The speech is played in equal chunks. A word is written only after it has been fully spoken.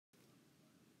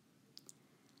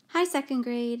Hi, second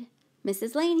grade.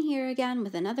 Mrs. Lane here again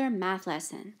with another math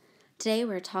lesson. Today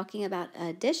we're talking about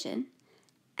addition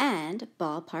and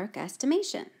ballpark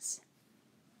estimations.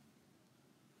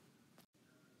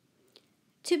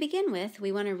 To begin with,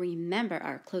 we want to remember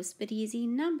our close but easy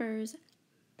numbers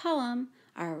poem,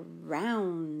 our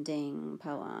rounding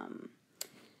poem.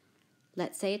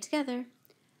 Let's say it together.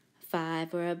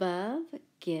 5 or above,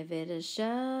 give it a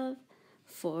shove.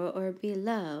 4 or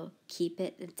below, keep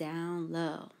it down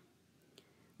low.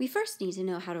 We first need to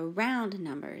know how to round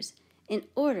numbers in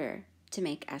order to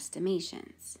make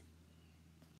estimations.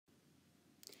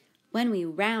 When we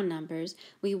round numbers,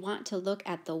 we want to look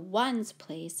at the ones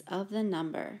place of the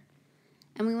number,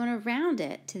 and we want to round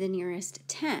it to the nearest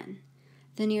 10,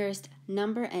 the nearest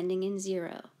number ending in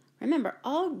 0. Remember,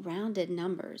 all rounded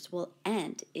numbers will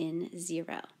end in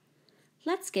 0.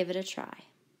 Let's give it a try.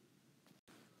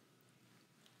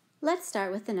 Let's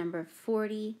start with the number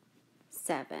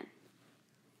 47.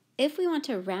 If we want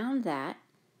to round that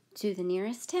to the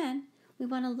nearest 10, we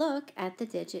want to look at the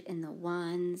digit in the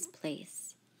ones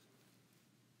place.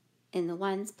 In the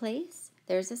ones place,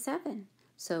 there's a 7.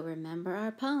 So remember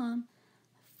our poem.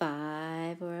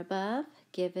 5 or above,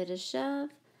 give it a shove.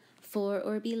 4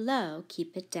 or below,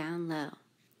 keep it down low.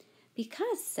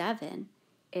 Because 7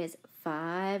 is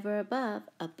 5 or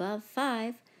above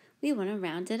 5, we want to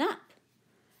round it up.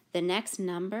 The next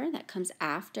number that comes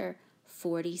after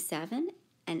 47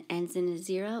 and ends in a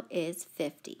 0 is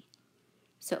 50.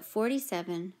 So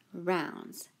 47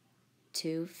 rounds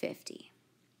to 50.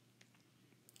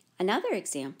 Another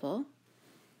example,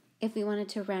 if we wanted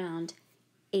to round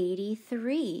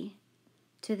 83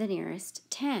 to the nearest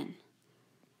 10.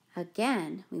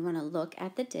 Again, we want to look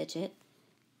at the digit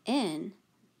in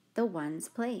the ones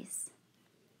place.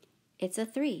 It's a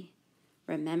 3.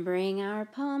 Remembering our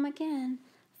poem again,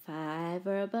 5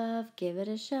 or above, give it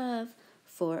a shove.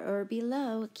 4 or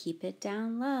below, keep it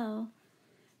down low.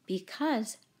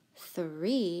 Because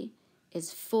 3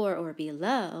 is 4 or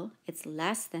below, it's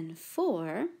less than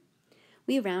 4,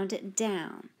 we round it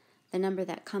down. The number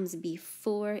that comes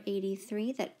before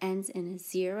 83 that ends in a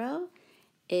 0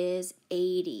 is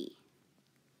 80.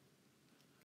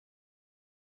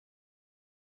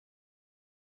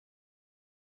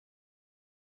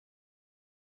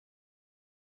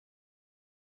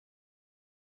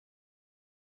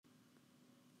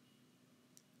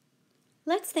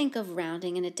 Let's think of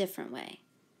rounding in a different way.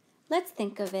 Let's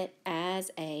think of it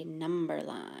as a number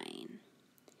line.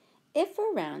 If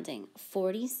we're rounding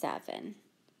 47,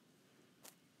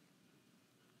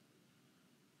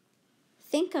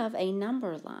 think of a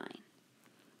number line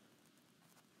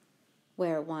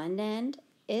where one end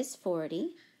is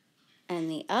 40 and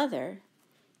the other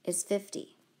is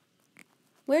 50.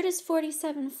 Where does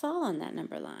 47 fall on that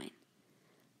number line?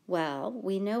 Well,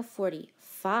 we know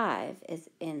 45 is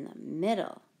in the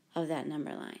middle of that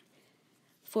number line.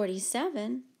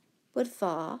 47 would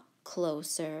fall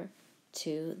closer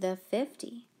to the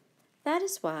 50. That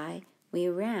is why we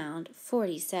round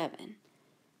 47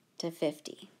 to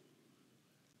 50.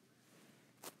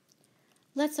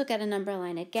 Let's look at a number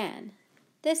line again,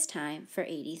 this time for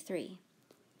 83.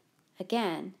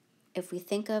 Again, if we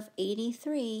think of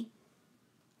 83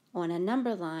 on a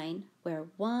number line where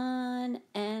one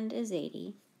end is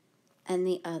 80 and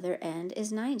the other end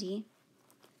is 90,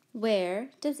 where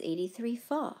does 83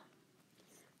 fall?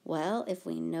 Well, if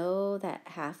we know that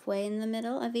halfway in the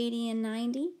middle of 80 and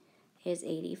 90 is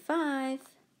 85,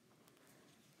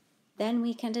 then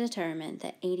we can determine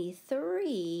that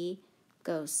 83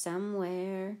 goes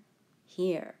somewhere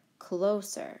here,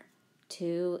 closer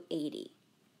to 80.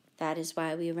 That is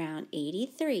why we round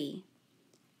 83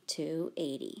 to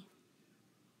 80.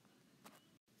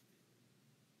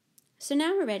 So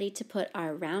now we're ready to put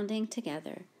our rounding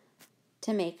together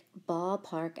to make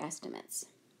ballpark estimates.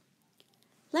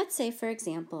 Let's say, for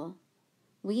example,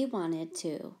 we wanted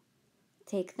to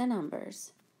take the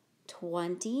numbers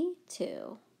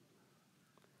 22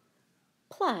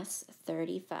 plus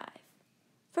 35.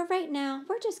 For right now,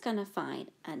 we're just going to find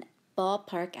a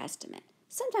ballpark estimate.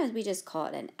 Sometimes we just call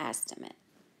it an estimate.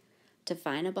 To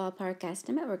find a ballpark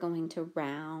estimate, we're going to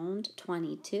round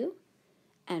 22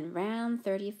 and round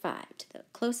 35 to the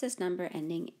closest number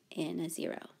ending in a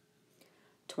 0.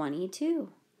 22.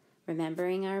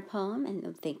 Remembering our poem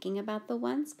and thinking about the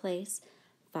ones place,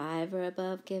 5 or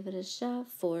above, give it a shove.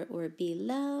 4 or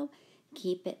below,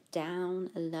 keep it down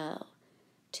low.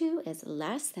 2 is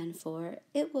less than 4.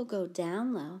 It will go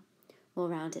down low. We'll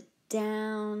round it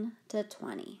down to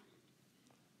 20.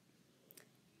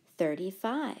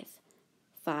 35.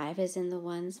 5 is in the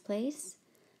ones place.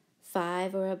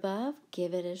 5 or above,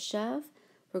 give it a shove.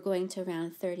 We're going to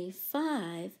round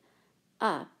 35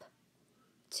 up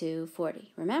to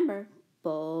 40. Remember,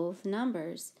 both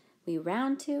numbers we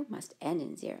round to must end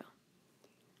in 0.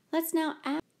 Let's now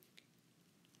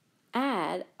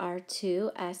add our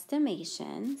two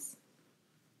estimations.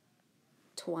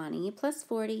 20 plus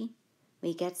 40,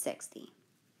 we get 60.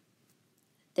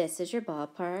 This is your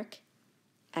ballpark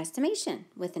estimation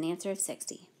with an answer of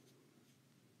 60.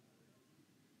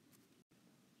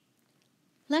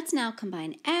 Let's now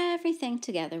combine everything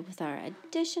together with our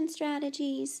addition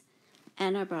strategies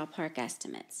and our ballpark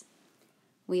estimates.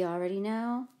 We already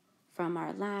know from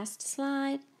our last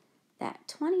slide that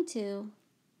 22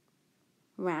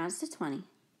 rounds to 20,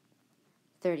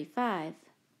 35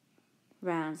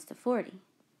 rounds to 40,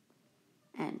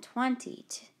 and 20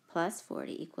 plus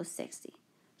 40 equals 60.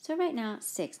 So right now,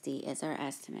 60 is our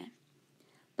estimate.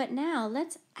 But now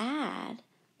let's add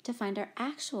to find our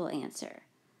actual answer.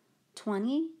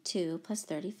 22 plus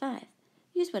 35.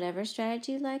 Use whatever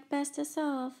strategy you like best to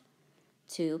solve.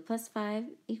 2 plus 5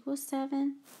 equals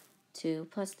 7. 2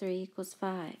 plus 3 equals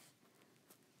 5.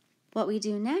 What we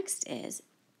do next is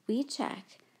we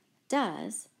check,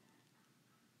 does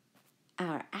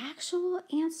our actual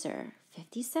answer,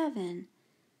 57,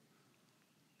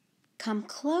 come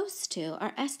close to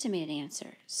our estimated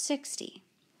answer, 60?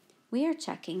 We are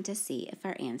checking to see if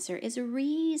our answer is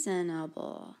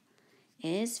reasonable.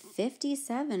 Is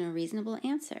 57 a reasonable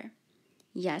answer?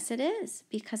 Yes, it is,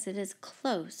 because it is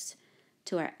close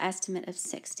to our estimate of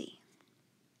 60.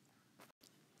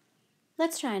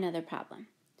 Let's try another problem.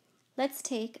 Let's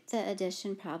take the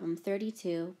addition problem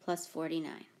 32 plus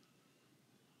 49.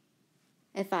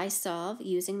 If I solve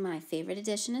using my favorite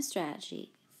addition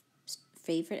strategy,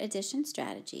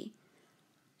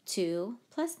 2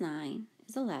 plus 9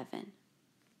 is 11.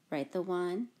 Write the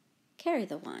 1, carry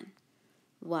the 1.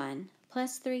 1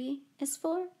 plus 3 is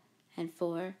 4, and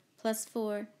 4 plus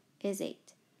 4 is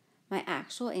 8. My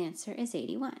actual answer is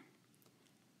 81.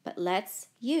 But let's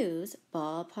use a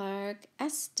ballpark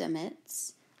estimate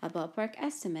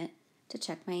to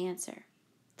check my answer.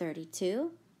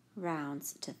 32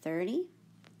 rounds to 30.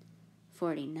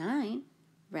 49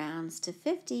 rounds to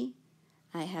 50.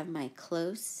 I have my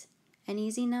close and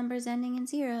easy numbers ending in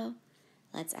 0.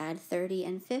 Let's add 30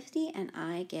 and 50, and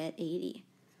I get 80.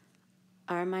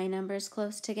 Are my numbers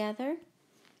close together?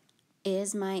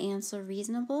 Is my answer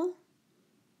reasonable?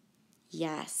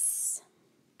 Yes.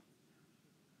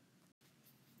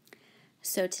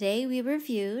 So today we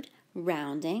reviewed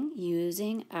rounding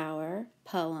using our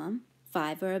poem,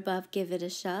 5 or above, give it a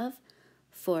shove,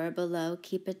 4 or below,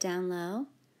 keep it down low.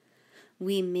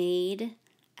 We made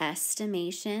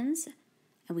estimations,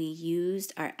 and we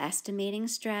used our estimating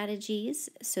strategies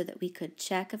so that we could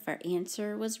check if our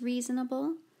answer was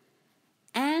reasonable.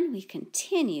 And we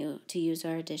continue to use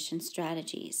our addition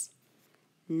strategies.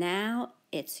 Now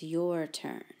it's your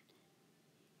turn.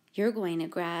 You're going to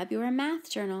grab your math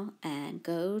journal and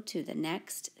go to the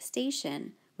next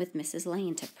station with Mrs.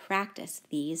 Lane to practice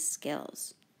these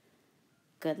skills.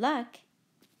 Good luck.